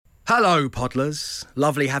Hello, Podlers.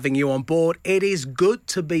 Lovely having you on board. It is good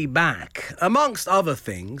to be back. Amongst other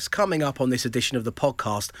things, coming up on this edition of the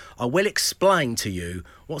podcast, I will explain to you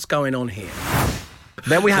what's going on here.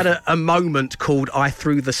 Then we had a moment called I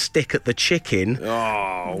Threw the Stick at the Chicken.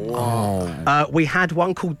 Oh, wow. We had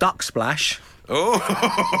one called Duck Splash. Oh,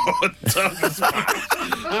 Duck Splash.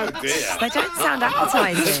 Oh, dear. They don't sound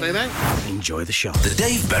appetising. They don't. Enjoy the show. The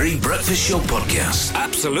Dave Berry Breakfast Show Podcast.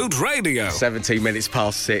 Absolute Radio. 17 minutes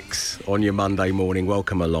past 6 on your Monday morning.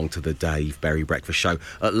 Welcome along to the Dave Berry Breakfast Show.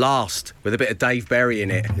 At last, with a bit of Dave Berry in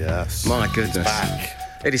it. Yes. My goodness. It's back.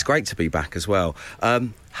 It is great to be back as well.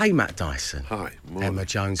 Hey, Matt Dyson. Hi. Morning. Emma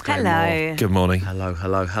Jones. Glenn Hello. Moore. Good morning.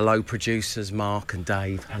 Hello, producers Mark and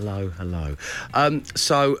Dave. Hello.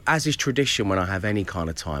 So, as is tradition when I have any kind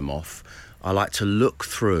of time off, I like to look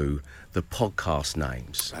through the podcast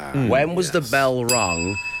names. When was the bell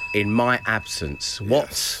rung in my absence?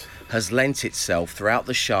 What has lent itself throughout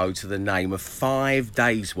the show to the name of 5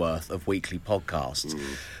 days' worth of weekly podcasts?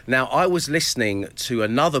 Now, I was listening to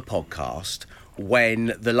another podcast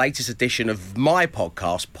when the latest edition of my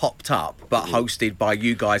podcast popped up, but hosted by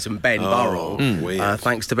you guys and Ben Burrell. Weird.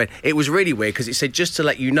 Thanks to Ben. It was really weird because it said, just to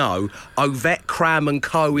let you know, Ovette Cram &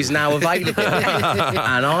 Co. is now available.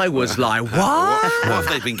 And I was like, what? What have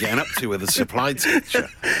they been getting up to with the supply teacher?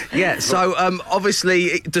 Yeah, so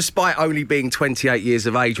obviously, despite only being 28 years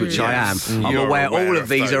of age, which I am, I'm You're aware all of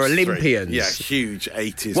these are those three. Olympians. Yeah, huge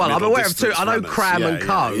 80s. Well, I'm middle aware of two. distance I know runners. Cram &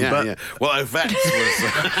 Co, but- Yeah. Well, Ovette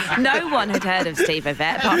was... No one had heard of Steve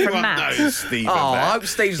Ovette apart from Everyone Matt. knows Steve Oh, Ovette. I hope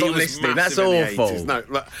Steve's He not was listening. That's massive in the awful. 80s. No,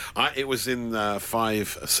 look, it was in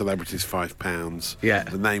 5 Celebrities, £5. Yeah.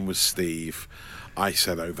 The name was Steve. I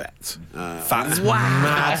said Ovette. That's Wow.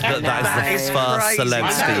 mad that that is the first crazy. celeb I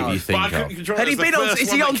know, Steve you think of. Had he been on-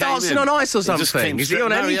 is he on Dancing on Ice or He just something? came Is he straight- on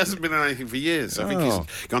No, any- he hasn't been on anything for years. I think Oh.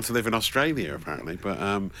 he's gone to live in Australia, apparently. But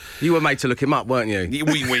You were made to look him up, weren't you?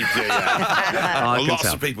 we do, yeah. I can Lots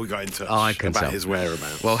tell. of people got in touch I can about tell. his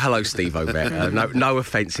whereabouts. Well, hello, Steve Ovette. No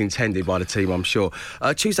offence intended by the team, I'm sure.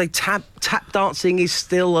 Tuesday, tap dancing is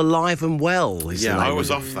still alive and well. Is the yeah, name I of was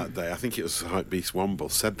it. off that day. I think it was Hypebeast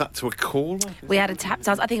Womble. Said that to a caller. We had a tap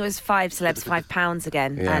dance. I think it was 5 celebs, £5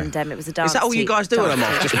 again, Yeah. and it was a dance. Is that all you guys do when I'm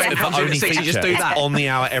off? Just Yeah. when it comes in at 6, you just do that? on the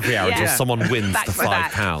hour every hour until Yeah. someone wins Back the to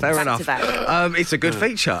back. £5. Fair Back enough. to back. It's a good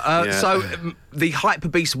feature. Yeah. So, the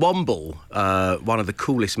Hyperbeast Womble, one of the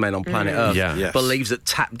coolest men on planet Earth, Yeah. Yes. believes that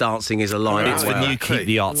tap dancing is alive. It's and the well. new Keep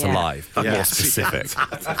the Arts Yeah. Alive, but more Yes. specific.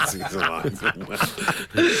 That's alive.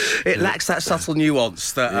 It lacks that subtle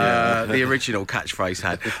nuance that the original catchphrase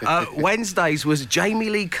had. Wednesdays was Jamie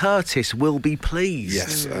Lee Curtis will be pleased.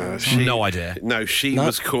 Yes. No idea. No, she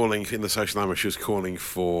was calling in the social hour. She was calling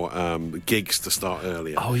for gigs to start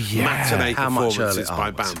earlier. Oh, yeah. Matinee How much performances earlier? by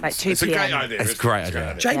Oh, bands. Like 2 It's a great PM. idea. It's a great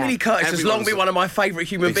idea. Jamie Yeah. Lee Curtis has long Everyone's- been one of my favourite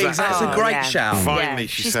human beings. That's a Exactly. great yeah. shout. Finally, Yeah.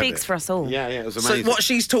 she She said speaks it. for us all. Yeah, it was So amazing. what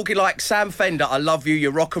she's talking like, Sam Fender, I love you,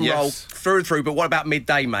 you're rock and roll Yes. through and through, but what about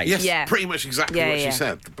midday, mate? Yes, Yeah. pretty much exactly Yeah, what yeah. she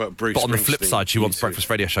said. But Bruce. But on the flip Springsteen, side, she wants U2. breakfast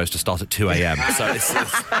radio shows to start at 2 a.m. So it's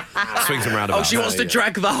swings and roundabouts. Oh, she wants to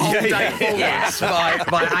drag the whole day forwards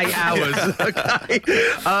by 8 hours.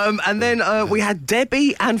 Okay. And then we had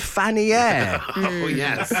Debbie and Fanny Air. Oh,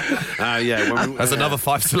 yes. Yeah. When we, There's another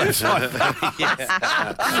 5 celebs.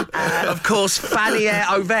 Of course, Fanny Air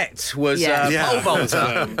Ovette was Yeah. pole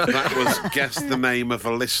vaulter. that was guess the name of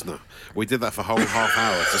a listener. We did that for a whole half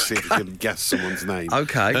hour to see if we could guess someone's name.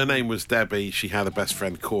 Okay. Her name was Debbie. She had a best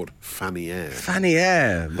friend called Fanny Air. Fanny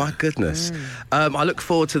Air, my goodness. I look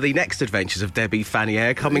forward to the next adventures of Debbie Fanny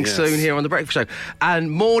Air coming Yes. soon here on The Breakfast Show.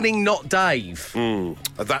 And Morning Not Dave.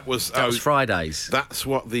 That was Fridays. That's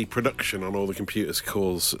what the production on all the computers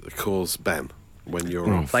calls Ben when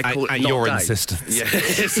you're off. They call it At Not your Dave. insistence. Yeah,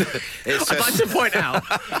 it I'd like to point out.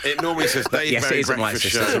 It normally says Dave Yes, it Berry is at my Breakfast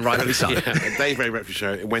insistence, Show. and rightly so. Yeah, Dave Berry Breakfast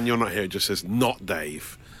Show. When you're not here, it just says not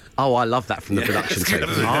Dave. Oh, I love that from the production it's team. good,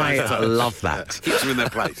 isn't it? I love that. Keeps them in their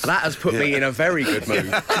place. That has put me in a very good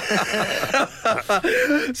mood.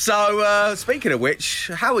 So, speaking of which,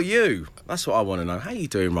 how are you? That's what I want to know. How are you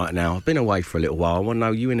doing right now? I've been away for a little while. I want to know,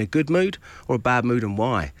 are you in a good mood or a bad mood and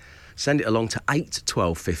why? Send it along to 8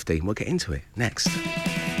 12 15. We'll get into it next.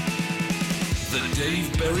 The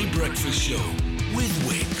Dave Berry Breakfast Show with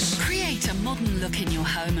Wix. Create a modern look in your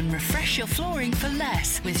home and refresh your flooring for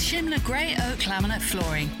less with Shimla Grey Oak Laminate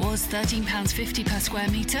Flooring. Was £13.50 per square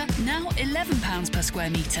metre, now £11 per square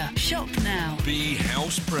metre. Shop now. Be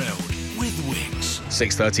house proud with Wix.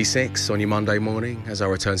 6:36 on your Monday morning as I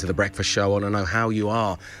return to the breakfast show. I want to know how you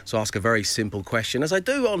are. So ask a very simple question, as I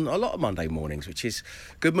do on a lot of Monday mornings, which is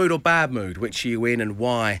good mood or bad mood? Which are you in and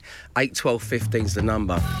why? 8 12 15's the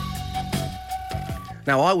number.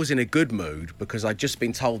 Now, I was in a good mood because I'd just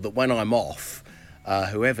been told that when I'm off,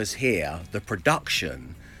 whoever's here, the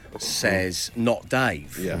production says not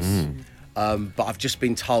Dave. Yes. But I've just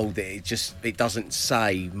been told that it doesn't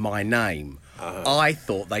say my name. I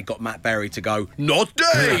thought they got Matt Berry to go, not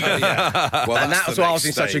Dave! Well, and that was why I was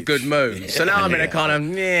in such a good mood. So now I'm in a kind of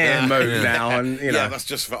mood now, and Yeah, that's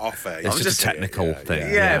just for off air. It's just a technical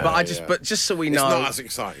thing. But just so we know, it's not as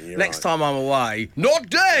exciting. Next time I'm away,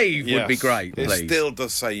 not Dave would be great. It Please. still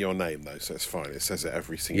does say your name though, so it's fine. It says it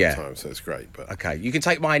every single time, so it's great. But okay, you can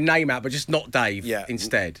take my name out, but just not Dave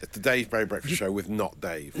instead. It's the Dave Berry Breakfast Show with not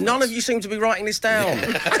Dave. None of you seem to be writing this down.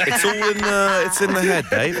 It's all in the head,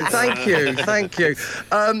 Dave. Thank you.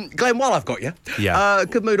 Glenn, while I've got you,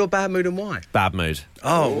 good mood or bad mood, and why? Bad mood.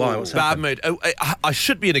 Oh, why? What's bad happened? mood. Oh, I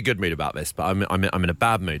should be in a good mood about this, but I'm in a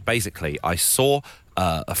bad mood. Basically, I saw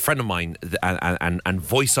a friend of mine and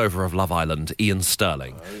voiceover of Love Island, Ian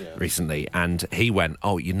Sterling, recently, and he went,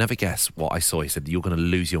 "Oh, you never guess what I saw." He said, "You're going to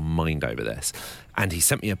lose your mind over this." And he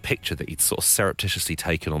sent me a picture that he'd sort of surreptitiously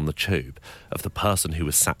taken on the tube of the person who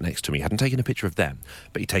was sat next to me. He hadn't taken a picture of them,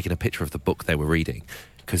 but he'd taken a picture of the book they were reading.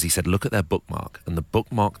 Because he said, look at their bookmark. And the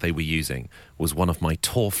bookmark they were using was one of my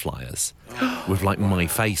tour flyers with, like, my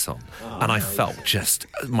face on. And I felt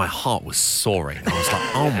my heart was soaring. I was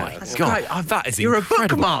like, oh, my God, that is You're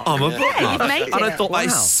incredible. a bookmark. I'm a bookmark. you've made And I it. thought, that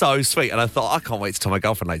is so sweet. And I thought, I can't wait to tell my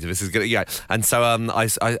girlfriend later. This is good. Yeah. And so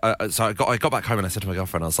I got back home and I said to my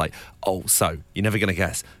girlfriend, I was like, oh, so you're never going to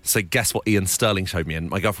guess. So guess what Ian Sterling showed me? And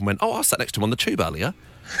my girlfriend went, oh, I sat next to him on the tube earlier.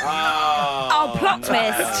 Oh, plot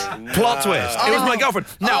twist. Plot twist. It was my girlfriend.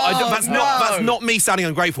 That's not me sounding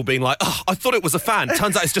ungrateful, being like, oh, I thought it was a fan.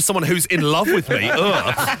 Turns out it's just someone who's in love with me.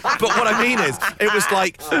 Ugh. But what I mean is, it was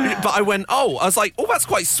like, but I went, I was like, oh, that's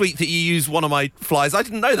quite sweet that you use one of my flyers. I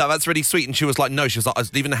didn't know that. That's really sweet. And she was like, no. She was like, I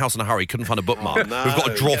was leaving the house in a hurry. Couldn't find a bookmark. No. We've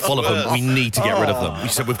got a drawer full of them. We need to get rid of them. We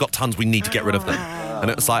said, we've got tons. We need to get rid of them. And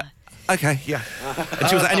it was like, okay, yeah. And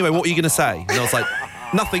she was like, anyway, what are you going to say? And I was like,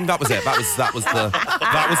 nothing. That was it. That was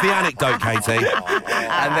the anecdote, Katie.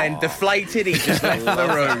 And then deflated, he just left the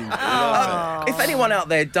room. If anyone out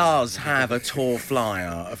there does have a tour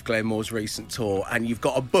flyer of Glenmore's recent tour and you've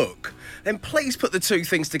got a book, then please put the two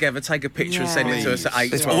things together, take a picture and send it to us at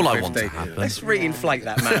 8, It's 12, all I 15. want to happen. Let's reinflate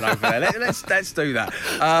that man over there. Let's do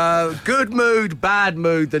that. Good mood, bad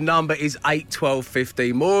mood. The number is 8, 12,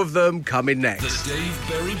 15. More of them coming next. The Dave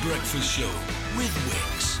Berry Breakfast Show with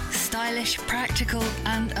Wix. Stylish, practical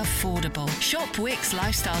and affordable. Shop Wix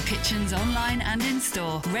Lifestyle Kitchens online and in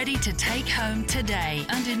store. Ready to take home today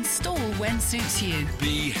and install when suits you.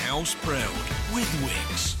 Be house proud with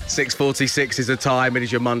Wix. 6:46 is the time. It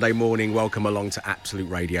is your Monday morning. Welcome along to Absolute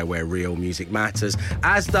Radio, where real music matters.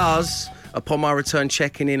 As does, upon my return,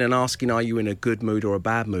 checking in and asking, are you in a good mood or a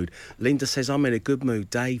bad mood? Linda says, I'm in a good mood.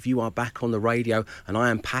 Dave, you are back on the radio, and I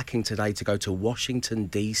am packing today to go to Washington,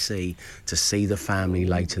 D.C. to see the family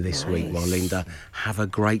later this week. Well, Linda, have a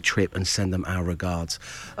great trip and send them our regards.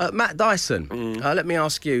 Matt Dyson, let me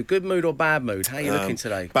ask you, good mood or bad mood? How are you looking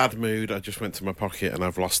today? Bad mood. I just went to my pocket and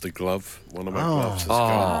I've lost a glove. One of my gloves has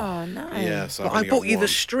gone. Oh, no. Yeah, so But I bought you the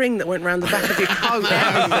string that went round the back of your coat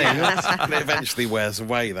and everything. And it eventually wears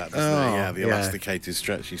away, that doesn't it? Yeah, the elasticated,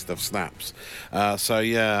 stretchy stuff snaps. I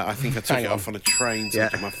think I took it off on a train to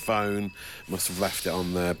look at my phone. Must have left it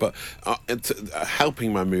on there. But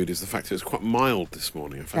helping my mood is the fact that it was quite mild this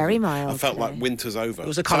morning. Very mild I felt today. like winter's over. It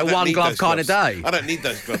was a kind of one glove kind of day. I don't need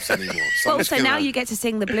those gloves anymore. So Well, so now you get to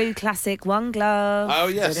sing the blue classic One Glove. Oh,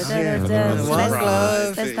 yes. One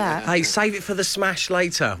Glove. There's that. Hey, save it for the smash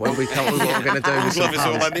later when we come with what we're going to do. One glove is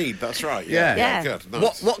all I need. That's right. Yeah. Good.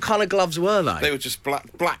 Nice. What kind of gloves were they? They were just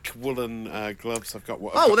black woolen gloves. I've got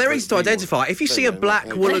what. Oh, well, they're easy to identify. If you see a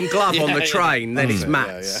black woolen glove on the train, then it's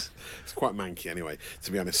Matt's. It's quite manky anyway,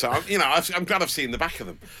 to be honest. So, I'm glad I've seen the back of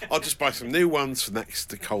them. I'll just buy some new ones for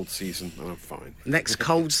next cold season and I'm fine. Next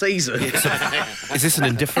cold season? Is this an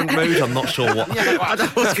indifferent mood? I'm not sure what. I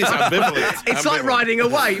don't know. It's ambivalent. It's like riding a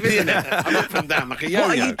wave, isn't it? I'm up and down like a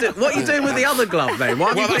yo-yo. What are you doing with the other glove then? Why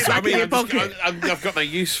have you put it back in your pocket? I've got no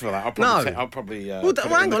use for that. I'll probably Well,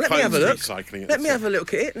 hang on, let me have a look. Recycling it. Let me have a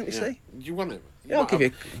look at it. Let me see. Do you want it? Yeah, I'll give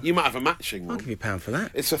you. You might have a matching one. I'll give you £1 for that.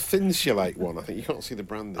 It's a thin-sulate one. I think you can't see the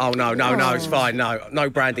branding. Oh no, it's fine. No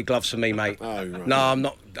branded gloves for me, mate. Oh, right. No, I'm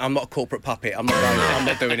not a corporate puppet. I'm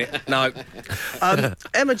not doing it. No.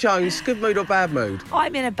 Emma Jones, good mood or bad mood?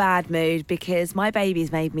 I'm in a bad mood because my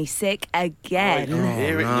baby's made me sick again. I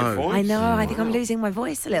hear it in your voice. I know, I think I'm losing my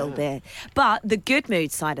voice a little bit. But the good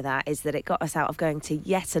mood side of that is that it got us out of going to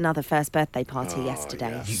yet another first birthday party yesterday.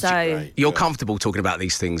 yeah. So You're comfortable talking about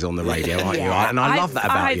these things on the radio. you, aren't you? And I love that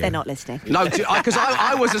about you. I hope they're not listening. No, because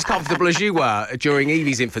I was as comfortable as you were during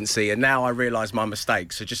Evie's infancy, and now I realise my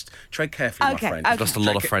mistake. So just tread carefully, my friend. I've lost a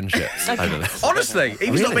lot of friendships over this. Honestly,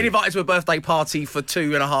 Evie's not been invited to a birthday party for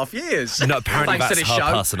 2.5 years. No, apparently Thanks that's to her this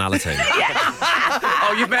show. personality.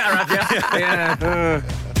 Oh, you've met her, have you? Yeah.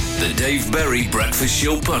 The Dave Berry Breakfast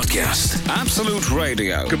Show Podcast. Absolute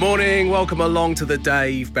Radio. Good morning. Welcome along to the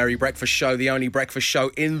Dave Berry Breakfast Show, the only breakfast show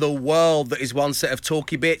in the world that is one set of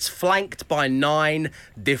talky bits flanked by 9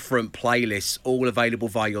 different playlists, all available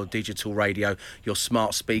via your digital radio, your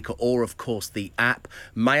smart speaker, or, of course, the app.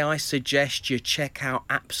 May I suggest you check out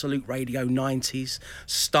Absolute Radio 90s?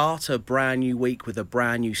 Start a brand new week with a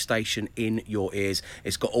brand new station in your ears.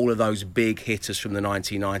 It's got all of those big hitters from the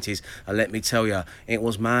 1990s. And let me tell you, it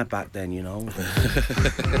was mad back then, you know.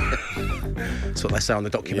 That's what they say on the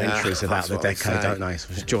documentaries about the decade, don't they? So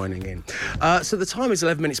I was joining in. So the time is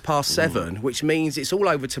 11 minutes past 7, which means it's all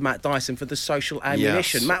over to Matt Dyson for the social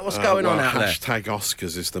ammunition. Yes. Matt, what's going on out there? Hashtag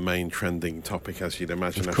Oscars is the main trending topic, as you'd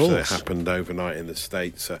imagine, Of after it course. happened overnight in the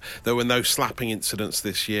States. There were no slapping incidents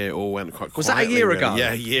this year. It all went quite quietly. Was that a year really. ago?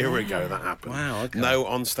 Yeah, a year ago that happened. Wow, okay. No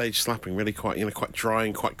on-stage slapping, really quite dry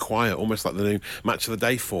and quite quiet, almost like the new Match of the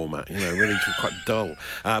Day format, really quite dull.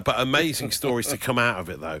 But amazing stories to come out of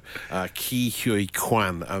it, though. Ki Hui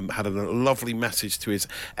Kwan had a lovely message to his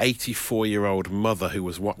 84-year-old mother who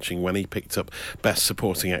was watching when he picked up Best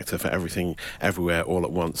Supporting Actor for Everything Everywhere All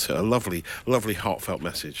at Once. A lovely, lovely heartfelt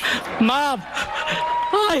message. Mom,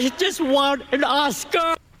 I just want an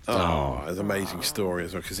Oscar. Oh, it's an amazing story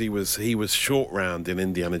as well, because he was short round in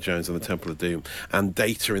Indiana Jones and the Temple of Doom and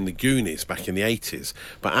Data in the Goonies back in the 80s.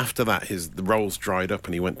 But after that, the roles dried up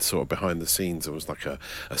and he went sort of behind the scenes and was like a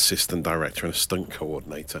assistant director and a stunt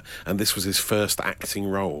coordinator. And this was his first acting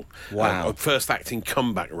role. Wow. First acting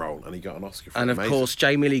comeback role, and he got an Oscar for it. And of Amazing. course,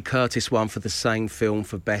 Jamie Lee Curtis won for the same film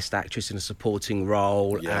for Best Actress in a Supporting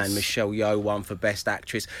Role, Yes. and Michelle Yeoh won for Best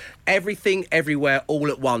Actress. Everything, Everywhere, All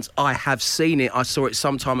at Once. I have seen it. I saw it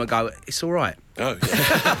some time ago. It's all right. Oh,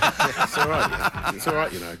 yeah. It's all right. Yeah. It's all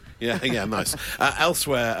right, you know. Yeah, nice.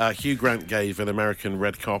 Elsewhere, Hugh Grant gave an American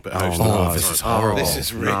red carpet host. this is horrible. This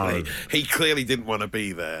is really. No. He clearly didn't want to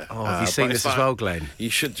be there. Oh, have you seen but this it's as well, Glenn? You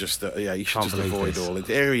should just, you should Can't just believe avoid this. all it.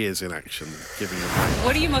 Here he is in action, giving a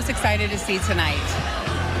What are you most excited to see tonight?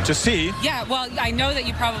 To see? Yeah, well, I know that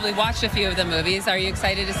you probably watched a few of the movies. Are you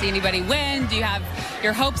excited to see anybody win? Do you have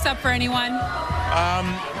your hopes up for anyone?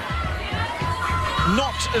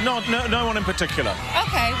 No one in particular.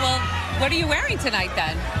 Okay, well, what are you wearing tonight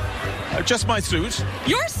then? Just my suit.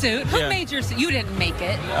 Your suit? Who Yeah. made your suit? You didn't make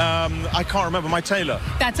it. I can't remember, my tailor.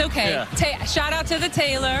 That's okay. Yeah. Shout out to the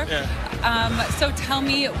tailor. Yeah. So tell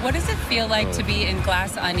me, what does it feel like to be in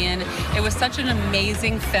Glass Onion? It was such an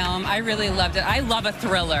amazing film. I really loved it. I love a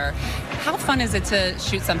thriller. How fun is it to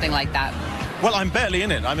shoot something like that? Well, I'm barely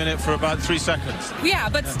in it. I'm in it for about 3 seconds. Yeah,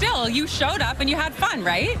 but still, you showed up and you had fun,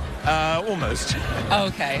 right? Almost.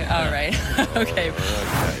 Okay, all right. Okay.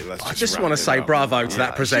 I just want to say bravo to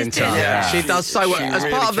that presenter. She does so well. She As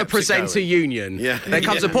really part of the kept it presenter going. union, Yeah. there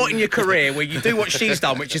comes a point in your career where you do what she's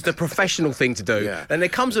done, which is the professional thing to do. Yeah. Then there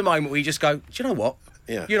comes a moment where you just go, do you know what?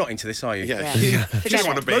 Yeah. You're not into this, are you? Yeah. Yeah. Just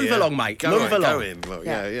want to be Move here. along, mate. Go Move in, along. Go in. Look,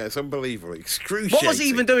 Yeah. yeah, it's unbelievable. Excruciating. What was he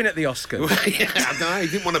even doing at the Oscars? Yeah, I don't know. He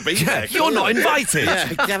didn't want to be there. You're not invited. Yeah,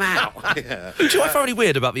 get out. Yeah. Do you know what I found really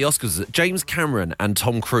weird about the Oscars? Is that James Cameron and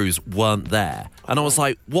Tom Cruise weren't there. And I was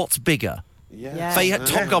like, what's bigger? Yeah. They had,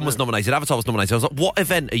 Top Gun was nominated, Avatar was nominated. I was like, what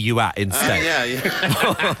event are you at instead?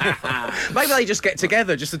 Yeah. Maybe they just get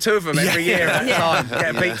together, just the two of them every year at a time,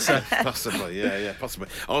 get a pizza. Possibly, possibly.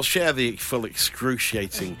 I'll share the full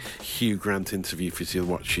excruciating Hugh Grant interview for you to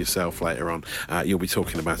watch yourself later on. You'll be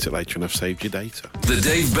talking about it later, and I've saved your data. The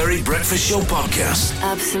Dave Berry Breakfast Show Podcast.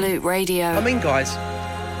 Absolute Radio. I mean, guys,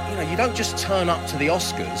 you don't just turn up to the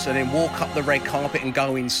Oscars and then walk up the red carpet and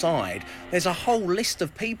go inside. There's a whole list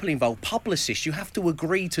of people involved, publicists. You have to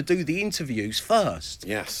agree to do the interviews first.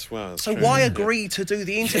 Yes, well, that's So true. why agree to do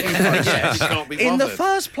the interview process You can't be in the bothered.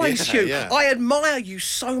 first place, Yeah, Hugh? yeah. I admire you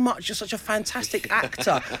so much. You're such a fantastic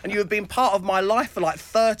actor, and you have been part of my life for like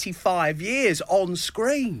 35 years on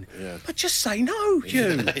screen. Yeah. But just say no,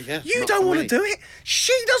 Hugh. Yeah, You not don't for want to me. do it.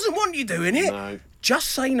 She doesn't want you doing it. No. Just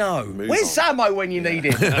say no. Move Where's on. Samo when you need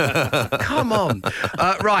him? Come on.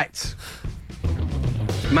 Right.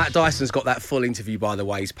 Matt Dyson's got that full interview, by the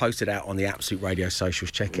way. He's posted out on the Absolute Radio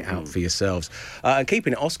socials. Check it out for yourselves. And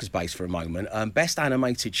keeping it Oscars-based for a moment, Best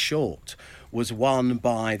Animated Short was won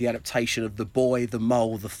by the adaptation of The Boy, the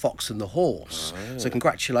Mole, the Fox and the Horse. So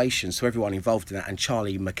congratulations to everyone involved in that, and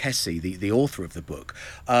Charlie McKessie, the author of the book.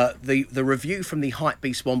 The review from the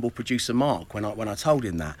Hypebeast Womble producer Mark, when I told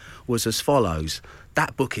him that, was as follows.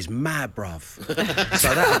 That book is mad, bruv.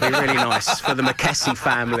 So that would be really nice for the McKessie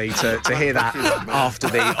family to hear that after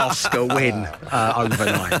the Oscar win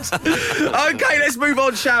overnight. OK, let's move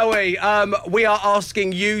on, shall we? We are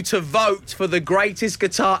asking you to vote for the greatest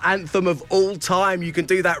guitar anthem of all time. You can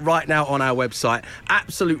do that right now on our website,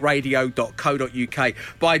 absoluteradio.co.uk.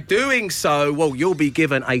 By doing so, well, you'll be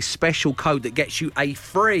given a special code that gets you a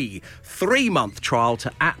free 3-month trial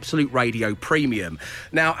to Absolute Radio Premium.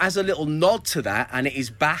 Now, as a little nod to that, and it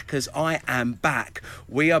is back as I am back,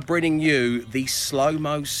 we are bringing you the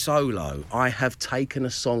slow-mo solo. I have taken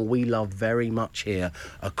a song we love very much here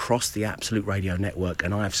across the Absolute Radio network,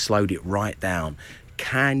 and I have slowed it right down.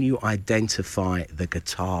 Can you identify the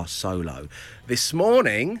guitar solo? This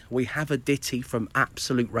morning, we have a ditty from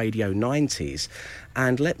Absolute Radio 90s,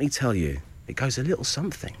 and let me tell you, it goes a little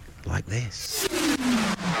something like this.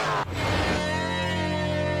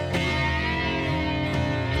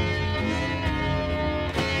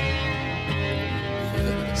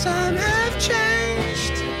 Some have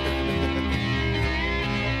changed.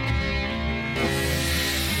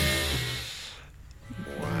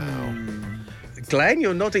 Glenn,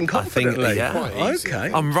 you're nodding confidently.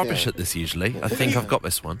 Okay. I'm rubbish at this usually. I think I've got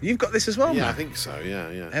this one. You've got this as well, Yeah, Matt? I think so,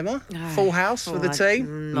 yeah. Emma? No. Full house for the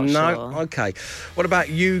team? Not No? sure. OK. What about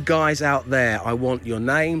you guys out there? I want your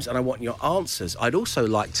names and I want your answers. I'd also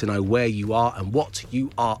like to know where you are and what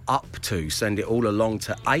you are up to. Send it all along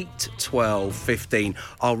to 8, 12, 15.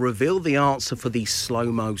 I'll reveal the answer for the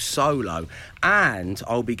slow-mo solo, and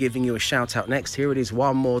I'll be giving you a shout-out next. Here it is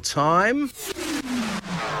one more time.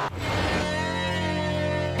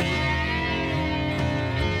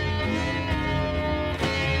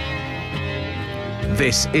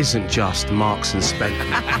 This isn't just Marks and Spencer.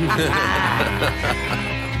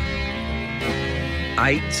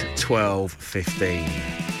 8, 12, 15.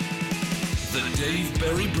 The Dave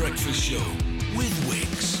Berry Breakfast Show with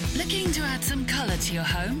Wix. Looking to add some colour to your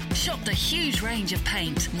home? Shop the huge range of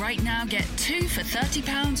paint. Right now, get 2 for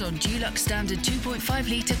 £30 on Dulux Standard 2.5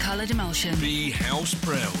 litre coloured emulsion. Be house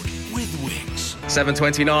proud with Wix.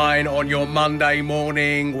 7:29 on your Monday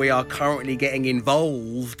morning. We are currently getting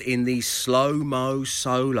involved in the slow-mo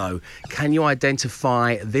solo. Can you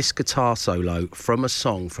identify this guitar solo from a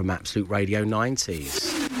song from Absolute Radio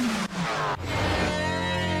 90s?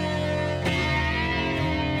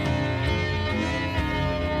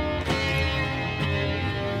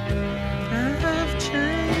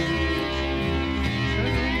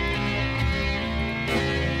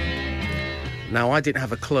 Now, I didn't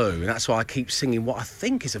have a clue, and that's why I keep singing what I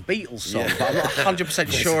think is a Beatles song, but I'm not 100%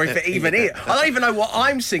 sure if it even is. I don't even know what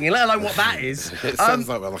I'm singing, let alone what that is. It sounds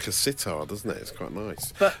like a sitar, doesn't it? It's quite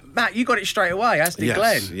nice. But, Matt, you got it straight away, as did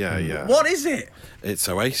Glenn. Yeah. What is it? It's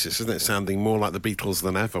Oasis, isn't it? Sounding more like the Beatles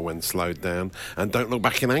than ever when slowed down. And Don't Look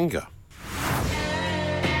Back in Anger.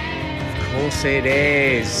 Of course it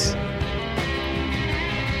is.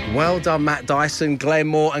 Well done, Matt Dyson, Glenn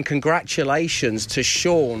Moore, and congratulations to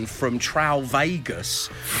Sean from Trow Vegas,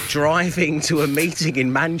 driving to a meeting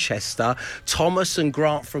in Manchester. Thomas and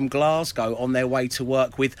Grant from Glasgow on their way to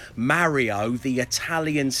work with Mario, the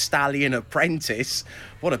Italian stallion apprentice.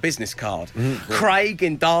 What a business card. Craig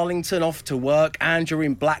in Darlington off to work. Andrew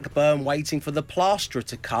in Blackburn waiting for the plasterer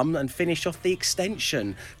to come and finish off the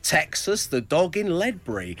extension. Texas, the dog in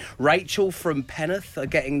Ledbury. Rachel from Penrith are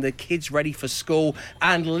getting the kids ready for school.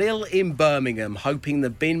 And Lil in Birmingham hoping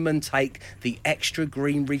the binman take the extra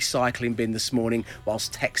green recycling bin this morning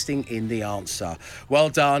whilst texting in the answer.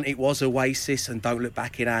 Well done. It was Oasis and Don't Look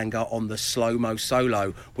Back in Anger on the slow-mo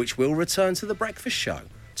solo, which will return to the breakfast show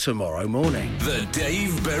tomorrow morning. The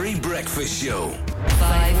Dave Berry Breakfast Show.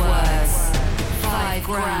 5 words, 5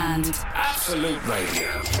 grand. Absolute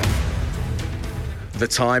Radio. The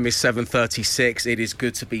time is 7:36. It is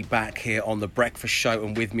good to be back here on The Breakfast Show.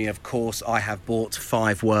 And with me, of course, I have bought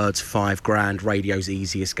 5 words, 5 grand, radio's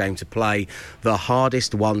easiest game to play, the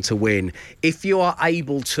hardest one to win. If you are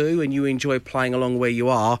able to and you enjoy playing along where you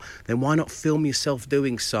are, then why not film yourself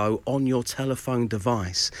doing so on your telephone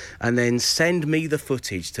device and then send me the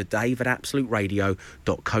footage to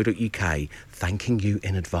dave@absoluteradio.co.uk, thanking you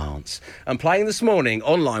in advance. And playing this morning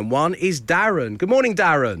on line 1 is Darren. Good morning,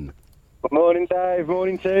 Darren. Good morning, Dave.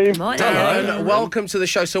 Morning, team. Morning. Darren, welcome to the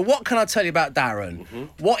show. So what can I tell you about Darren?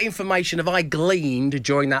 What information have I gleaned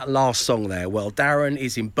during that last song there? Well, Darren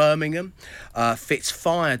is in Birmingham, fits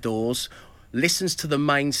fire doors, listens to the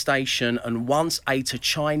main station and once ate a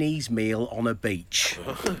Chinese meal on a beach.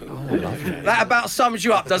 That about sums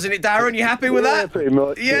you up, doesn't it, Darren? You happy with that? Pretty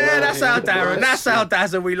much. Yeah, that's our Darren. That's our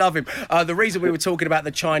Dazza. We love him. The reason we were talking about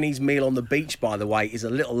the Chinese meal on the beach, by the way, is a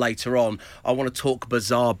little later on. I want to talk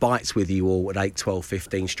bizarre bites with you all at 8, 12,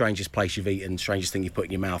 15. Strangest place you've eaten, strangest thing you've put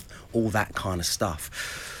in your mouth, all that kind of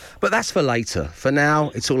stuff. But that's for later. For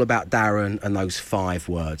now, it's all about Darren and those 5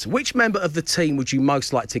 words. Which member of the team would you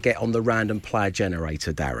most like to get on the random player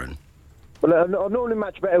generator, Darren? Well, I normally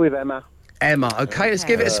match better with Emma. Emma. OK, let's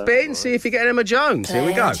give it a spin, see if you get Emma Jones. Here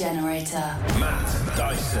we go. Generator. Matt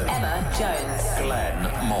Dyson. Emma Jones.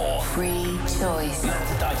 Glenn Moore. Free choice.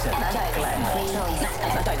 Matt Dyson. Glenn. Free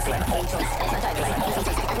choice. Glenn. Free choice.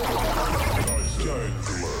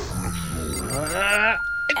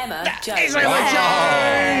 Emma Jones. Emma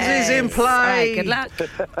Jones is in play. Right, good luck.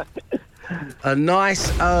 A nice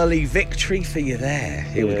early victory for you there.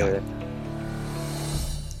 Here we go.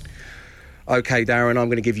 OK, Darren, I'm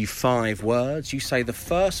going to give you 5 words. You say the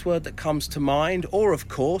first word that comes to mind, or, of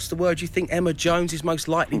course, the word you think Emma Jones is most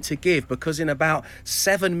likely to give, because in about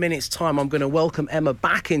 7 minutes' time, I'm going to welcome Emma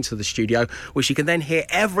back into the studio, where she can then hear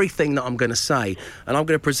everything that I'm going to say, and I'm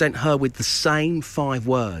going to present her with the same 5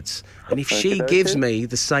 words. And if she gives me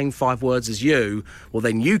the same 5 words as you, well,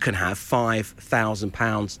 then you can have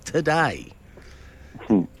 £5,000 today.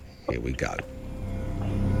 Here we go.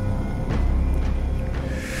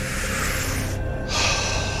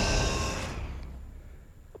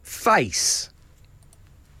 Face.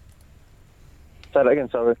 Say that again,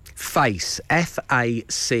 sorry. Face.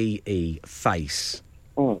 F-A-C-E. Face.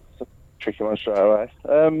 Oh, it's a tricky one straight away.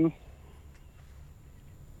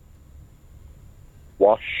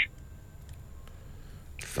 Wash.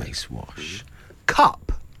 Face wash.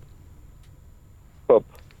 Cup. Cup.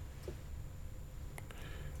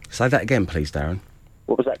 Say that again, please, Darren.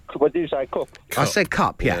 What was that? What did you say? Cup? I said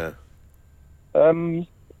cup, yeah.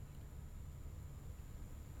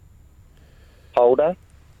 Holder.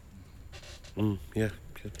 Yeah,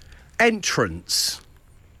 good. Entrance.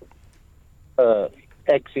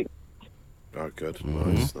 Exit. Oh, good.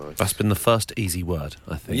 Nice. That's been the first easy word,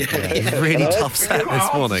 I think. Yeah. It's really tough set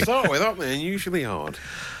this morning. To start with, aren't they? And usually hard.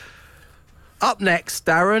 Up next,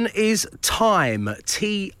 Darren, is time.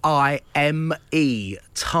 T-I-M-E.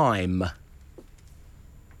 Time.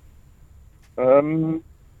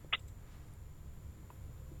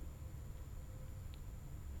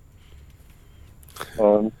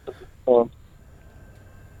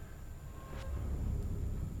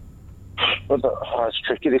 It's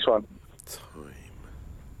tricky, this one.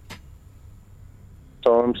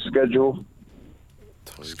 Time. Schedule.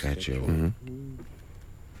 Schedule. Mm-hmm.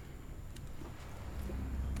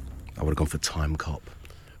 I would have gone for time cop.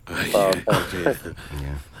 Yeah,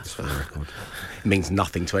 that's for the record. It means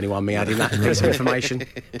nothing to anyone, me adding that piece of information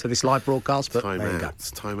to this live broadcast, but time there you go. out.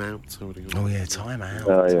 Time out. Oh, yeah, time out.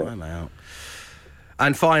 Time out.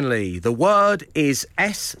 And finally, the word is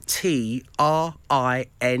S-T-R-I-N-G,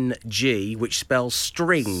 which spells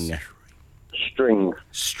string. String.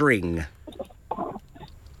 String.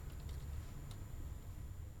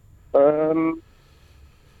 How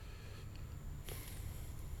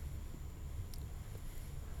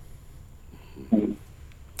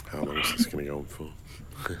long is this going to go on for?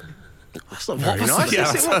 That's not very nice, is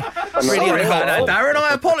it? Sorry about that, Darren.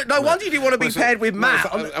 I apologise. No wonder you didn't want to be paired with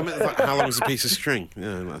Matt. I mean, how long is a piece of string?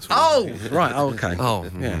 Yeah, that's right. Oh, okay. Oh,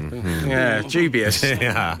 yeah. Dubious.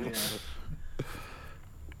 Yeah.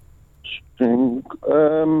 String.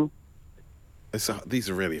 These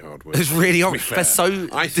are really hard words. It's really hard. They're so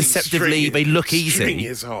deceptively, they look easy. String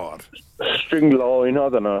is hard. String line, I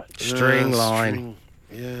don't know. String line.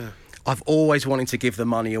 Yeah. I've always wanted to give the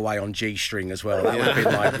money away on G-string as well. That would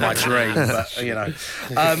have been my dream. But, you know.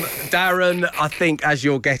 Darren, I think as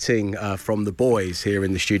you're getting from the boys here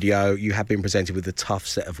in the studio, you have been presented with a tough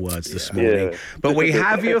set of words this morning. Yeah. But we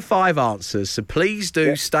have your 5 answers, so please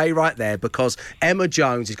do stay right there, because Emma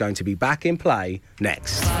Jones is going to be back in play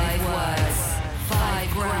next. 5 words,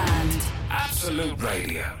 5 grand. Absolute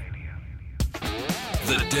Radio.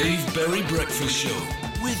 The Dave Berry Breakfast Show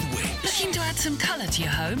with Wix. Looking to add some colour to your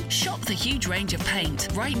home? Shop the huge range of paint.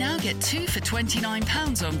 Right now, get 2 for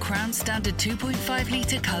 £29 on Crown Standard 2.5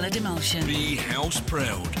 litre coloured emulsion. Be house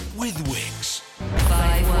proud with Wix.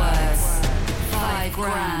 5 words, 5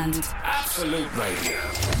 grand. Absolute Radio.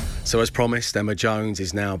 So as promised, Emma Jones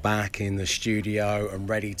is now back in the studio and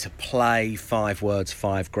ready to play 5 words,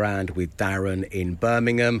 5 grand with Darren in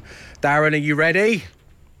Birmingham. Darren, are you ready?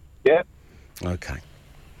 Yeah. Okay,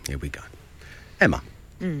 here we go. Emma,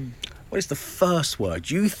 what is the first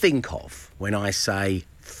word you think of when I say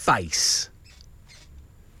face?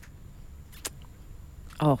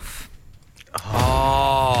 Off.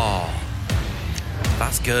 Oh.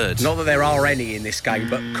 That's good. Not that there are any in this game,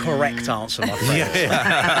 but correct answer, my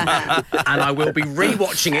friend. And I will be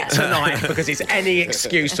rewatching it tonight because it's any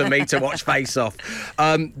excuse for me to watch Face Off.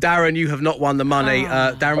 Darren, you have not won the money.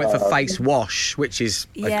 Darren went for Face Wash, which is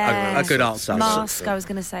a good answer. Mask, I was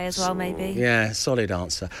going to say as well, maybe. Yeah, solid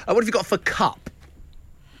answer. What have you got for cup?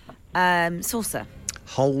 Saucer.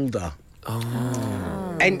 Holder.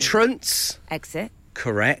 Oh. Entrance. Exit.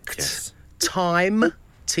 Correct. Yes. Time.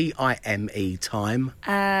 T-I-M-E, time.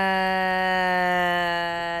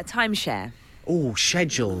 Timeshare. Oh,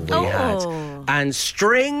 schedule we had. And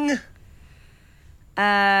string? Bow.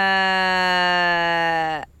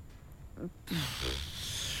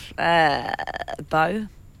 I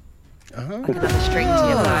can have a string to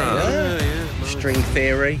your bow. String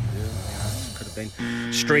theory. Could have been.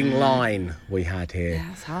 String line we had here. Yeah,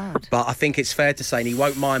 that's hard. But I think it's fair to say, and he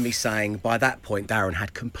won't mind me saying, by that point, Darren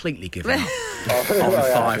had completely given up on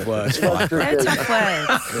 5 words. 5 They're tough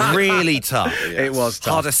words. Really tough. It was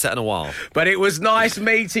tough. Hardest set in a while. But it was nice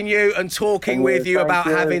meeting you and talking with you about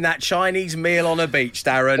having that Chinese meal on a beach,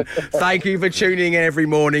 Darren. Thank you for tuning in every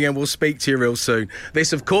morning, and we'll speak to you real soon.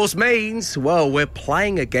 This, of course, means, well, we're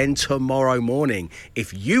playing again tomorrow morning.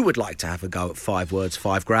 If you would like to have a go at 5 words,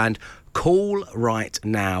 5 grand, call right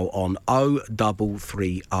now on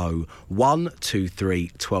 0330 123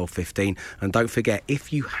 1215. And don't forget,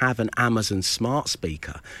 if you have an Amazon smart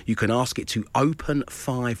speaker, you can ask it to open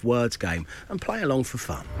 5 words game and play along for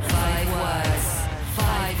fun. 5 words,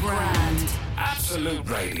 5 grand. Absolute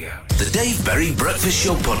Radio. The Dave Berry Breakfast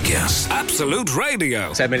Show Podcast. Absolute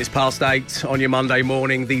Radio. 10 minutes past 8 on your Monday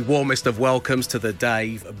morning. The warmest of welcomes to the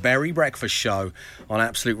Dave Berry Breakfast Show on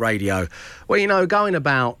Absolute Radio. Well, you know, going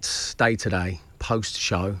about day to day,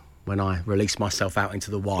 post-show, when I release myself out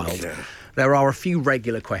into the wild, there are a few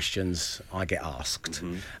regular questions I get asked.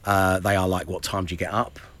 They are like, what time do you get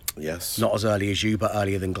up? Yes. Not as early as you, but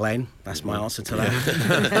earlier than Glenn. That's my answer to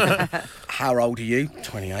that. How old are you?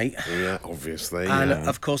 28. Yeah, obviously. And,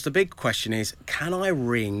 of course, the big question is, can I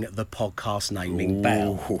ring the podcast naming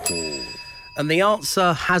bell? And the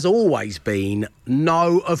answer has always been,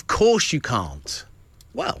 no, of course you can't.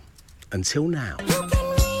 Well, until now.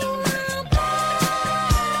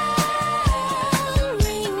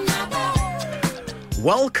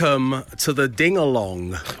 Welcome to the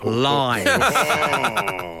Dingalong Live.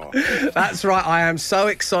 That's right, I am so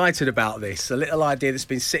excited about this. A little idea that's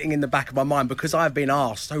been sitting in the back of my mind because I've been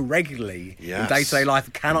asked so regularly in day-to-day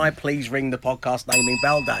life, can I please ring the podcast naming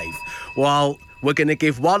bell, Dave? Well, we're going to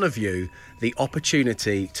give one of you the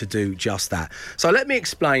opportunity to do just that. So let me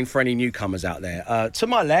explain for any newcomers out there. To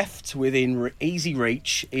my left, within easy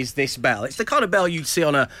reach, is this bell. It's the kind of bell you'd see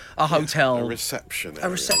on a hotel. A reception area. A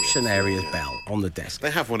reception area bell on the desk. They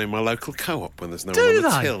have one in my local co-op when there's no one on the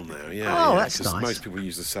till now. Yeah, that's nice. Most people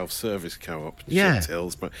use the self-service co-op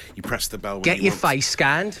tills, but you press the bell when get your face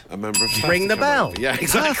scanned. A member of staff ring the bell. Over. Yeah,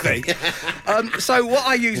 exactly. So what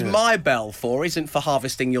I use my bell for isn't for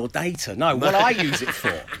harvesting your data. No, what I use it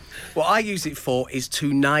for. What I use it for is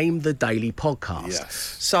to name the daily podcast.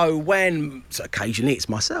 Yes. So occasionally it's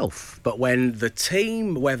myself, but when the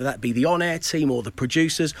team, whether that be the on-air team or the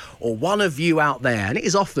producers or one of you out there, and it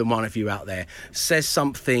is often one of you out there, says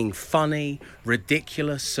something funny,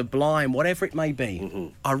 ridiculous, sublime, whatever it may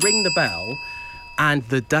be, I ring the bell and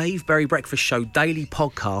the Dave Berry Breakfast Show daily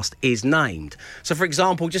podcast is named. So, for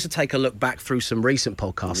example, just to take a look back through some recent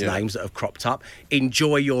podcast names that have cropped up,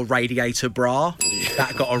 Enjoy Your Radiator Bra,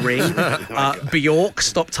 that got a ring. Bjork,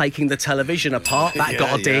 Stop Taking the Television Apart, that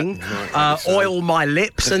got a ding. Oil My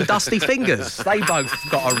Lips and Dusty Fingers, they both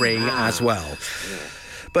got a ring as well.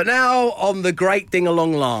 But now, on the Great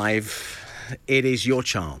Dingalong Live, it is your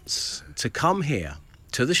chance to come here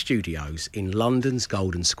to the studios in London's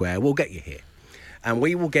Golden Square. We'll get you here. And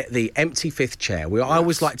we will get the empty 5th chair. I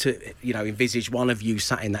always like to, envisage one of you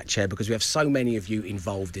sat in that chair because we have so many of you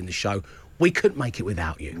involved in the show. We couldn't make it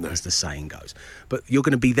without you, as the saying goes. But you're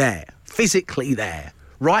going to be there, physically there,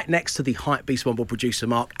 right next to the Hypebeast Womble producer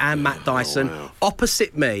Mark and Matt Dyson,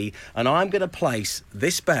 opposite me. And I'm going to place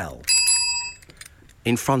this bell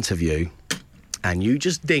in front of you, and you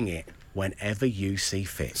just ding it whenever you see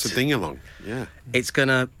fit. It's a ding-along, yeah.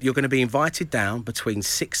 You're going to be invited down between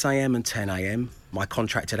 6 a.m. and 10 a.m., my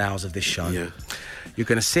contracted hours of this show. Yeah. You're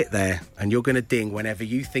going to sit there and you're going to ding whenever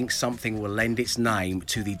you think something will lend its name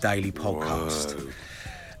to the daily podcast. Whoa.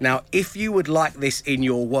 Now, if you would like this in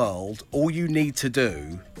your world, all you need to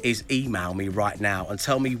do is email me right now and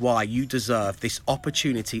tell me why you deserve this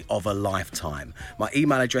opportunity of a lifetime. My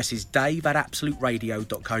email address is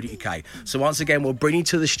dave@absoluteradio.co.uk. So once again, we'll bring you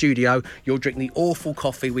to the studio. You'll drink the awful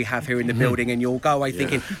coffee we have here in the building, and you'll go away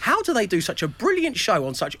thinking, how do they do such a brilliant show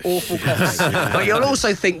on such awful coffee? But you'll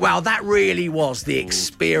also think, wow, that really was the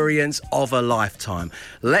experience of a lifetime.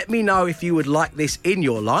 Let me know if you would like this in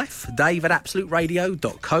your life.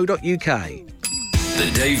 dave@absoluteradio.co.uk. The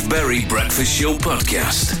Dave Berry Breakfast Show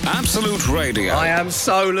Podcast. Absolute Radio. I am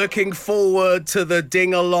so looking forward to the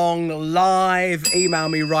Dingalong live. Email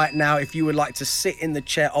me right now if you would like to sit in the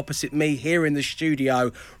chair opposite me here in the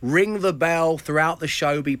studio, ring the bell throughout the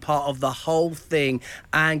show, be part of the whole thing,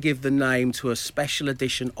 and give the name to a special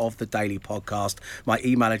edition of the Daily Podcast. My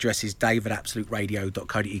email address is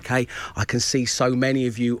dave@absoluteradio.co.uk. I can see so many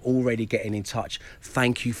of you already getting in touch.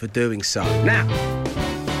 Thank you for doing so. Now,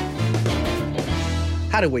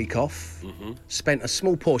 had a week off, spent a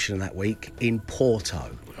small portion of that week in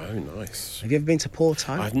Porto. Oh, nice. Have you ever been to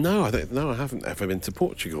Porto? I haven't ever been to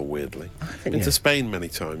Portugal, weirdly. Been to Spain many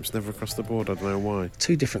times, never across the border, I don't know why.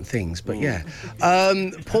 Two different things, but yeah.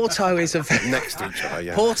 Porto is a... Next to each other,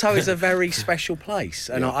 yeah. Porto is a very special place,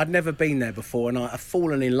 and I'd never been there before, and I've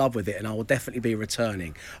fallen in love with it, and I will definitely be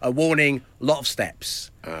returning. A warning, lot of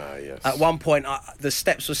steps. Yes. At one point, the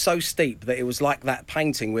steps were so steep that it was like that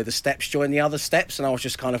painting where the steps join the other steps, and I was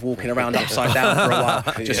just kind of walking around upside down for a while,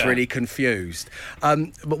 just really confused.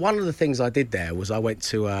 But one of the things I did there was I went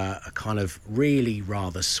to a kind of really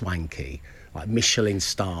rather swanky, like Michelin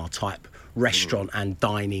star type restaurant and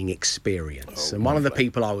dining experience. And one of the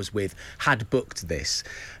people I was with had booked this.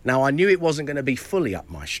 Now, I knew it wasn't going to be fully up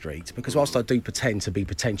my street because whilst I do pretend to be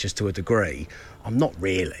pretentious to a degree, I'm not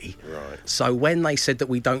really. Right. So when they said that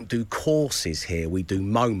we don't do courses here, we do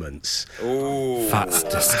moments. Ooh. That's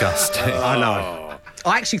disgusting. I know.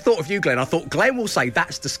 I actually thought of you, Glenn. I thought Glenn will say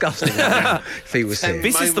that's disgusting if he was here.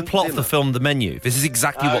 This is the plot of the film The Menu. This is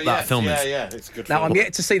exactly what that film is. Yeah, it's a good Now, film. I'm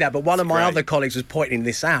yet to see that, but one of my other colleagues was pointing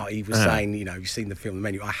this out. He was saying, you know, you've seen the film The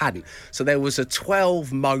Menu. I hadn't. So there was a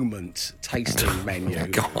 12-moment tasting menu.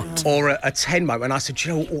 God. Or a 10-moment. And I said,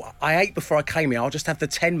 you know what, I ate before I came here. I'll just have the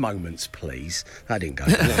 10 moments, please. That didn't go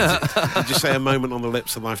down. Did you say a moment on the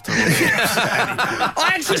lips, a lifetime on the chips?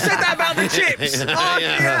 I actually said that about the chips.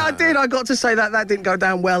 Yeah, I did. I got to say that. That didn't go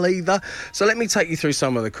down well either. So let me take you through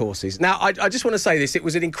some of the courses. Now, I just want to say this. It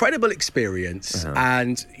was an incredible experience,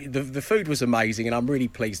 and the food was amazing, and I'm really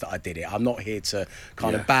pleased that I did it. I'm not here to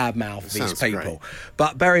kind of badmouth these people. Great.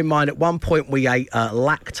 But bear in mind, at one point we ate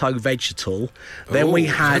lacto-vegetal. Then we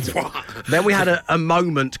had a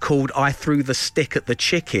moment called I threw the stick at the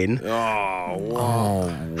chicken. Hang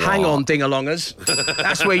on, Dingalongers.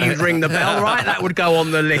 That's where you'd ring the bell, right? That would go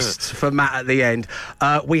on the list for Matt at the end.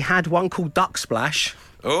 We had one called Duck Splash.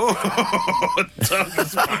 Oh, oh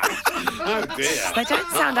dear. They don't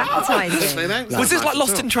sound appetising. Was this like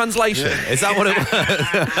Lost in Translation? Is that what it was?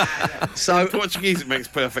 So In Portuguese, it makes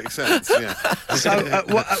perfect sense. Yeah. So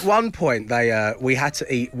at one point we had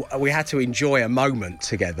to enjoy a moment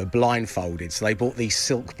together blindfolded. So they bought these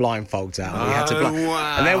silk blindfolds out, and we had to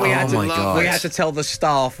wow. and then we had God. to tell the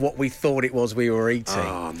staff what we thought it was we were eating.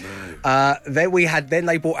 Oh no. Then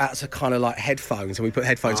they brought out some kind of like headphones, and we put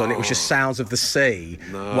headphones on. It was just sounds of the sea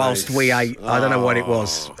whilst we ate. I don't know what it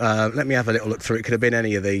was. Let me have a little look through. It could have been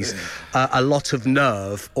any of these. A lot of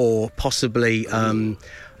nerve, or possibly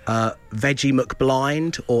Veggie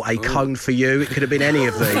McBlind, or a cone for you. It could have been any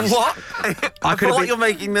of these. What? I feel like you're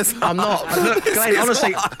making this up. I'm not. Look, Glenn,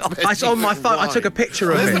 honestly, it's on my phone. I took a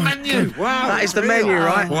picture of it. The menu. Wow. That is the menu,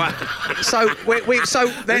 right? Wow. So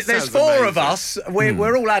there's sounds four of amazing. us.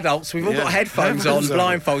 We're all adults. We've all got headphones on,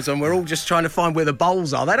 blindfolds on. We're all just trying to find where the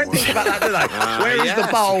bowls are. They don't think about that, do they? Where is the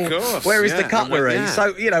bowl? Of course. Where is the cutlery?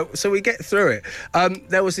 Yeah. So we get through it.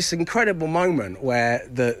 There was this incredible moment where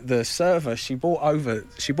the server she brought over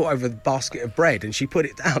the basket of bread and she put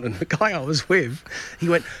it down, and the guy I was with, he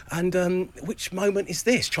went, and which moment is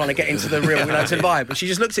this? Trying to get into the real, to the vibe. And she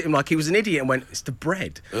just looked at him like he was an idiot and went, it's the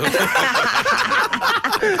bread. He's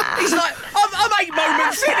like, I'm 8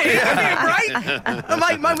 moments in it. Give me a break. I'm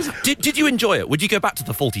 8 moments. Did you enjoy it? Would you go back to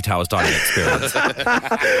the Fawlty Towers dining experience?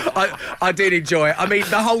 I did enjoy it. I mean,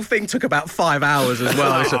 the whole thing took about 5 hours as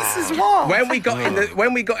well. This is what? When we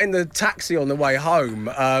got in the taxi on the way home,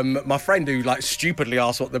 my friend who stupidly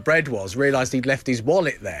asked what the bread was realised he'd left his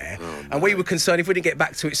wallet there, and we were concerned if we didn't get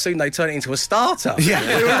back to it soon they'd turn it into a starter.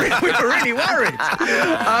 Yeah. we were really worried.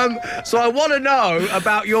 So I want to know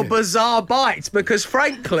about your bizarre bites, because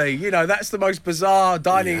frankly, that's the most most bizarre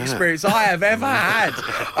dining experience I have ever had.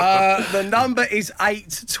 The number is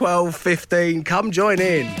 8 12 15. Come join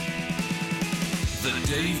in. The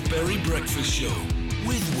Dave Berry Breakfast Show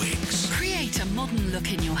with Wix. Create a modern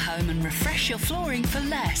look in your home and refresh your flooring for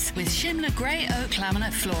less with Shimla Grey Oak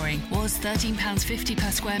Laminate Flooring. Was £13.50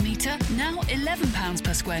 per square metre, now £11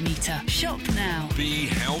 per square metre. Shop now. Be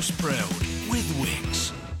house proud with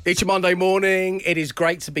Wix. It's your Monday morning. It is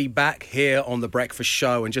great to be back here on The Breakfast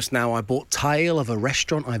Show. And just now I brought tale of a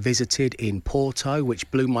restaurant I visited in Porto, which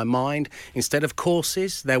blew my mind. Instead of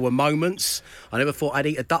courses, there were moments. I never thought I'd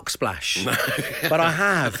eat a duck splash. But I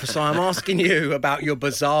have. So I'm asking you about your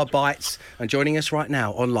bizarre bites. And joining us right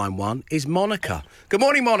now on line 1 is Monica. Good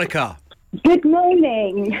morning, Monica. Good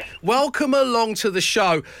morning. Welcome along to the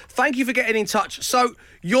show. Thank you for getting in touch. So,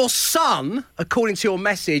 your son, according to your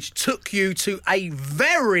message, took you to a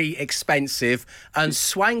very expensive and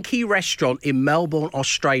swanky restaurant in Melbourne,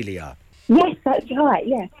 Australia. Yes, that's right,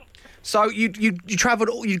 yes. So you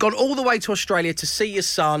travelled, you'd gone all the way to Australia to see your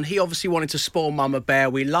son. He obviously wanted to spoil Mama Bear.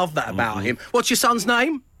 We love that about him. What's your son's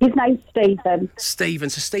name? His name's Stephen. Stephen.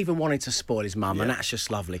 So Stephen wanted to spoil his mum, and that's just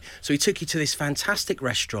lovely. So he took you to this fantastic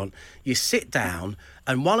restaurant. You sit down,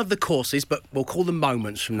 and one of the courses, but we'll call them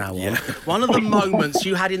moments from now on, one of the moments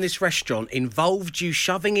you had in this restaurant involved you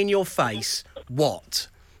shoving in your face what?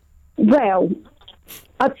 Well,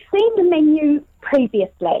 I'd seen the menu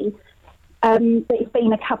previously, but it's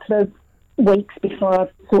been a couple of weeks before I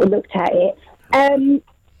sort of looked at it.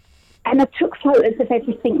 And I took photos of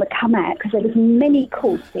everything that come out because there was many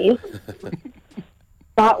courses,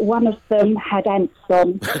 but one of them had ants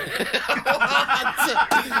on.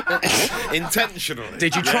 Intentionally.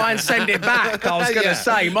 Did you try and send it back? I was going to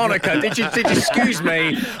say, Monica, did you excuse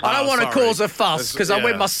me? I don't want to cause a fuss because I'm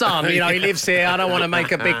with my son. You know, he lives here. I don't want to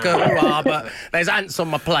make a big hurrah, but there's ants on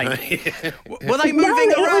my plate. Were they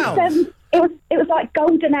moving around? It was like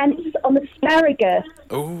golden ants on asparagus.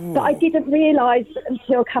 Ooh. But I didn't realise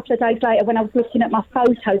until a couple of days later when I was looking at my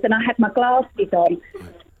photos and I had my glasses on.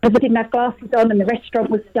 Because I didn't have glasses on and the restaurant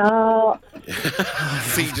was dark.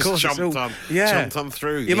 So you just jumped on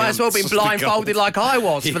through. You might as well have been blindfolded like I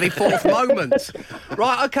was for the fourth moment.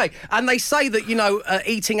 Right, OK. And they say that, you know,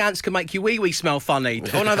 eating ants can make your wee-wee smell funny.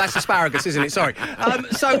 Oh, no, that's asparagus, isn't it? Sorry.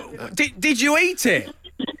 So, did you eat it?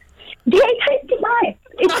 Yeah, it tasted nice.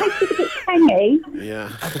 It tasted a bit tangy.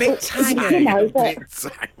 Yeah. A bit tangy. You know, but...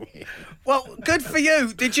 Well, good for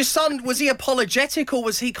you. Did your son, was he apologetic or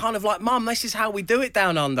was he kind of like, Mum, this is how we do it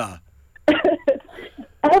down under? No,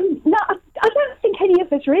 I don't think any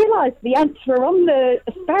of us realised the ants were on the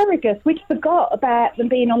asparagus. We'd forgot about them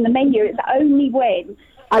being on the menu. It's only when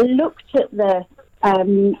I looked at the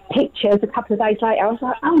pictures a couple of days later, I was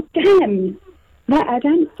like, oh, damn, that had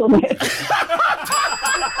ants on it.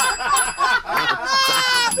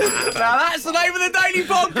 Now that's the name of the daily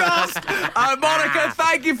podcast. Monica,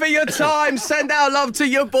 thank you for your time. Send our love to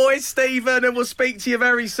your boy Stephen, and we'll speak to you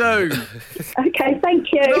very soon. Okay,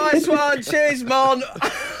 thank you. Nice one. Cheers, Mon.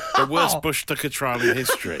 The worst bush tucker trial in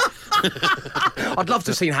history. I'd love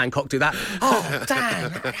to have seen Hancock do that. Oh,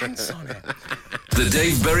 damn, ants on it. The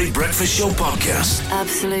Dave Berry Breakfast Show podcast.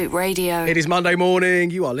 Absolute Radio. It is Monday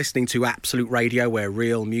morning. You are listening to Absolute Radio, where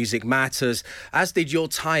real music matters, as did your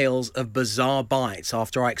tales of bizarre bites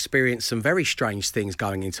after I experienced some very strange things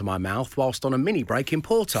going into my mouth whilst on a mini break in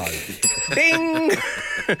Porto. Ding!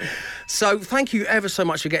 So thank you ever so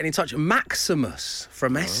much for getting in touch. Maximus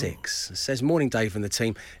from Essex says, morning Dave and the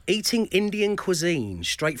team, eating Indian cuisine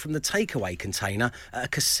straight from the takeaway container at a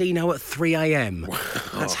casino at 3 a.m.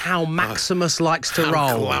 That's how Maximus likes to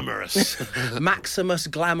roll. Glamorous. Maximus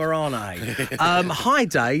Glamorane. Hi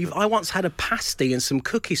Dave, I once had a pasty and some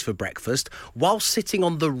cookies for breakfast while sitting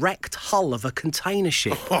on the wrecked hull of a container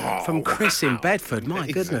ship. From Chris in Bedford.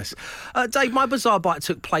 My goodness. Dave, my bizarre bite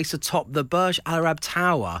took place atop the Burj Al Arab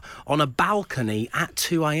Tower on a balcony at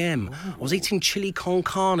 2 a.m. I was eating chili con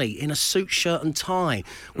carne in a suit, shirt and tie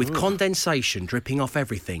with condensation dripping off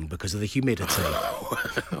everything because of the humidity.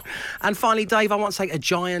 And finally, Dave, I once ate a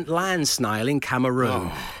giant land snail in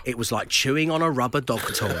Cameroon. It was like chewing on a rubber dog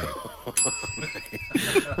toy.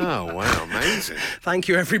 Oh, wow, amazing. Thank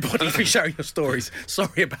you, everybody, for sharing your stories.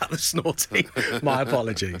 Sorry about the snorting. My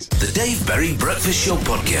apologies. The Dave Berry Breakfast Show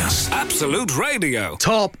podcast. Absolute Radio.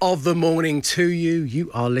 Top of the morning to you. You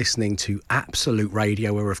are listening to Absolute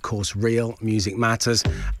Radio, where, of course, real music matters,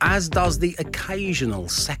 as does the occasional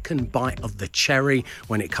second bite of the cherry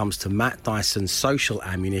when it comes to Matt Dyson's social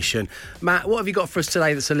ammunition. Matt, what have you got for us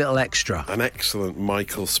today that's a little extra? An excellent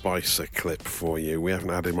Michael Spicer clip for you. We haven't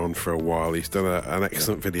had him on for a while. He's done an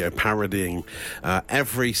excellent excellent video parodying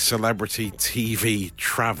every celebrity TV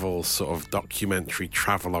travel sort of documentary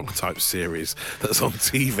travelogue type series that's on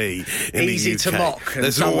TV in Easy the UK. to mock.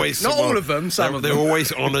 There's always not all of them. Some of them. They're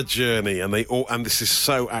always on a journey, and this is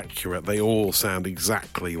so accurate. They all sound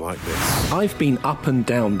exactly like this. I've been up and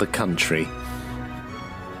down the country,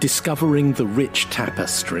 discovering the rich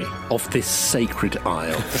tapestry of this sacred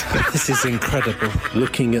isle. This is incredible.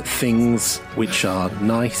 Looking at things which are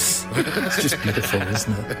nice. It's just beautiful,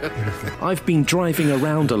 isn't it? Beautiful. I've been driving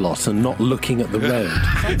around a lot and not looking at the road.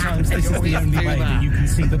 Sometimes this is the only way that you can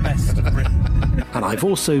see the best of Britain. And I've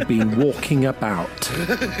also been walking about.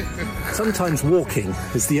 Sometimes walking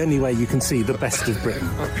is the only way you can see the best of Britain.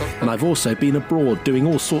 And I've also been abroad doing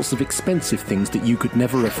all sorts of expensive things that you could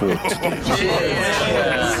never afford to do.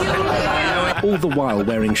 All the while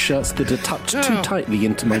wearing shirts that are tucked too tightly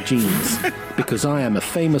into my jeans. Because I am a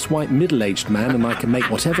famous white middle-aged man and I can make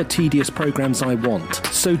whatever tedious programs I want.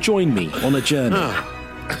 So join me on a journey.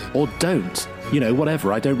 Or don't. You know,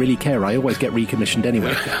 whatever. I don't really care. I always get recommissioned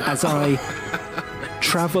anyway. As I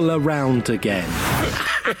travel around again.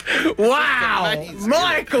 Wow!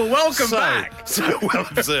 Michael, welcome back! So well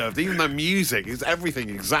observed. Even the music is everything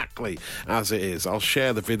exactly as it is. I'll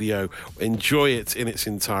share the video, enjoy it in its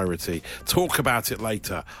entirety, talk about it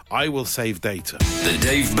later. I will save data. The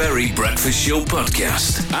Dave Berry Breakfast Show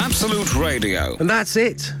Podcast. Absolute Radio. And that's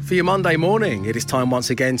it for your Monday morning. It is time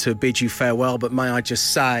once again to bid you farewell, but may I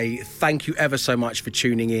just say thank you ever so much for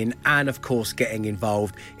tuning in and, of course, getting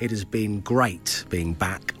involved. It has been great being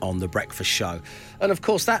back on The Breakfast Show. And, of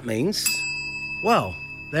course, that means, well,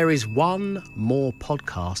 there is one more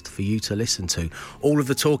podcast for you to listen to. All of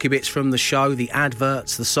the talky bits from the show, the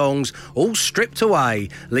adverts, the songs, all stripped away,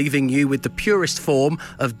 leaving you with the purest form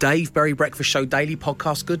of Dave Berry Breakfast Show daily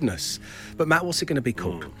podcast goodness. But, Matt, what's it going to be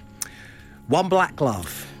called? One Black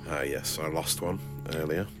Glove. Yes, I lost one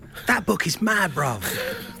earlier. That book is mad, bruv.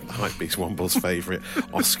 Hypebeast Womble's favourite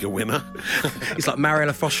Oscar winner. He's like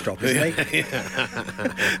Mariella Frostrop, isn't he?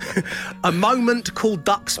 Yeah. A moment called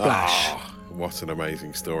Duck Splash. Oh, what an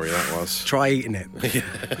amazing story that was. Try eating it.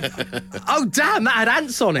 Oh, damn, that had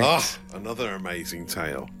ants on it. Oh, another amazing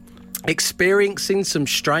tale. Experiencing some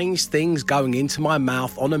strange things going into my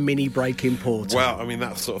mouth on a mini break in Porto. Well, I mean,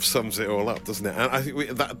 that sort of sums it all up, doesn't it? And I think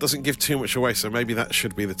that doesn't give too much away, so maybe that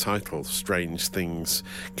should be the title. Strange things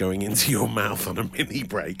going into your mouth on a mini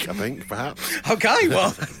break, I think, perhaps. Okay,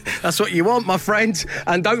 well, that's what you want, my friend.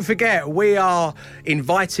 And don't forget, we are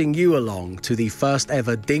inviting you along to the first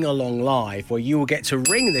ever Dingalong Live, where you will get to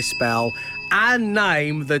ring this bell and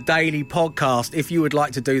name the daily podcast. If you would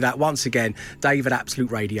like to do that, once again,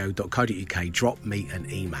 dave@absoluteradio.co.uk. Drop me an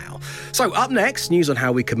email. So up next, news on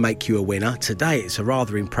how we can make you a winner. Today, it's a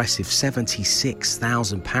rather impressive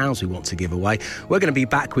 £76,000 we want to give away. We're going to be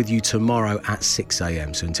back with you tomorrow at 6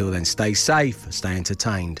 a.m. So until then, stay safe, stay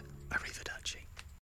entertained.